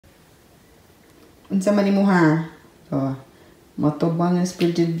Unsa man nimo ha? So, matubang ang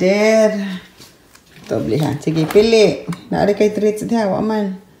frigidaire. Tobli ha. Sige, pili. Naari kay treats diha, wa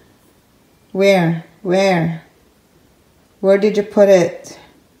man. Where? Where did you put it?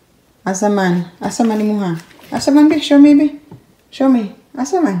 Asa man? Asa man nimo ha? Asa man, be? Show me, be. Show me.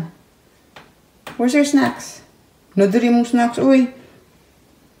 Asa man? Where's your snacks? No diri mong snacks, uy.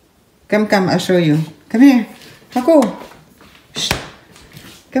 Come, I'll show you. Come here. Haku. Shh.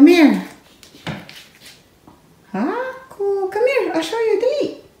 Come here. Haku, come here. I'll show you.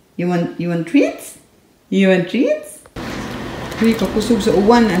 Dali. You want treats? You want treats? Uy, kakusog sa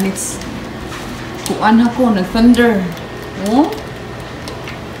uwan and it's kuan ako, nag-thunder. Oh?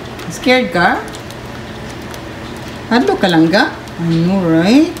 Scared ka? Hadlo ka lang ga? I know,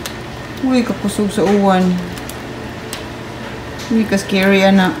 right? Uy, kakusog sa uwan. Uy, ka-scary,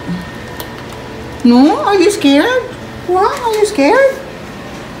 anak. No? Are you scared? What? Are you scared?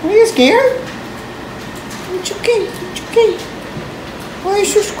 Are you scared? It's okay. It's okay. Ay,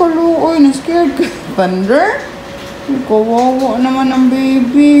 sus ka lo. Ay, na-scared ka. Thunder? Kawawa naman ang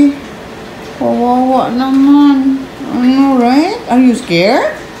baby. Kawawa naman. Ano, right? Are you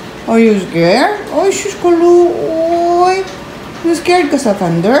scared? Are you scared? Ay, sus ka lo. Ay. You scared ka sa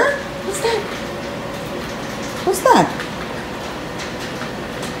thunder? What's that? What's that?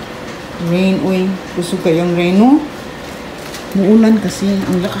 Rain, uy. Gusto kayong rain, no? Muulan kasi.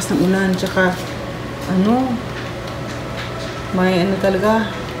 Ang lakas ng ulan. Tsaka, ano, may ano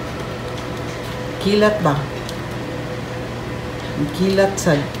talaga. Kilat ba? Kilat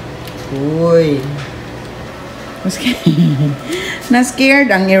sa... Uy.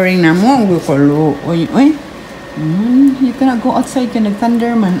 Na-scared ang earring na mo. Uy, kalo. Uy, uy. You cannot go outside ka.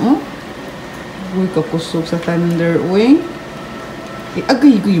 Nag-thunder man, oh. Uy, kakusog sa thunder, uy.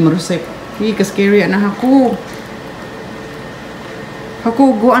 Agay marusay. Ka-scary na ako.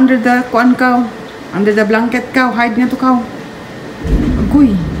 Haku, go under the kuan ka. Under the blanket ka. Hide nga to ka.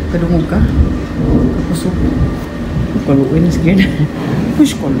 Agoy, kadungog ka. Kapusog. Kaluoy na scared.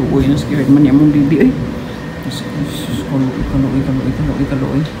 Push, kaluoy na scared man yung mong bibi. Ay.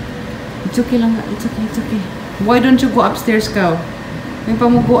 Kaluoy. It's okay lang. It's okay. Why don't you go upstairs ka? May pa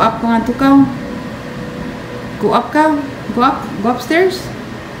mo go up ka nga to ka. Go up ka. Go upstairs.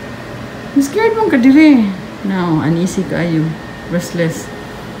 I'm scared mong kadiri. No, uneasy ka ayo. Restless.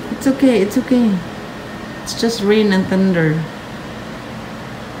 It's okay. It's just rain and thunder.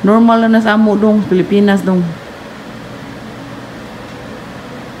 Normal na sa amo dong, Pilipinas dong.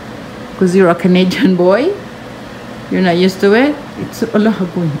 Because you're a Canadian boy. You're not used to it. It's ala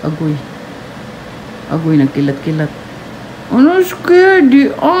agoy. Agoy nagkilat-kilat. Oh, no scared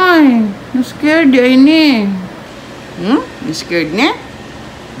di ay. No scared di ay ni. You scared na?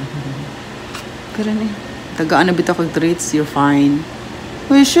 Kaya na. Tagaan na bitaw kag treats, you're fine.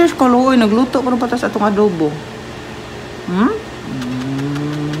 Uy, sis, kaluoy, nagluto pa rin patas atong adobo.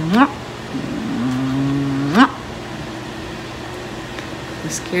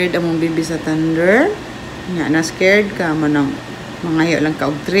 Scared among bibi sa thunder. Nga, na-scared ka, manang mangayo lang ka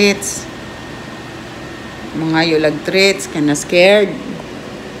og treats. Mangayo lang treats, ka na-scared.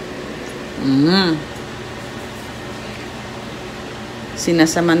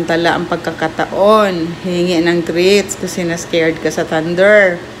 Sinasamantala ang pagkakataon. Hingi ng treats kasi na-scared ka sa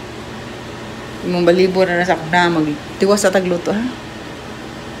thunder. Imong balibor na nasa na magtiwas sa tagluto, ha?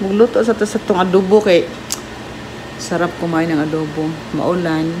 Magluto sa itong adobo kay sarap kumain ng adobo.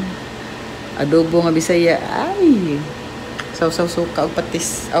 Maulan. Adobo nga Bisaya. Ay! Saw-saw suka o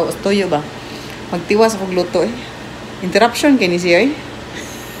patis. O, toyo ba? Magtiwas ako gluto, eh. Interruption kay ni siya, eh.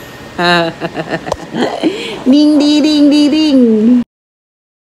 Ding, ding, ding, ding, ding.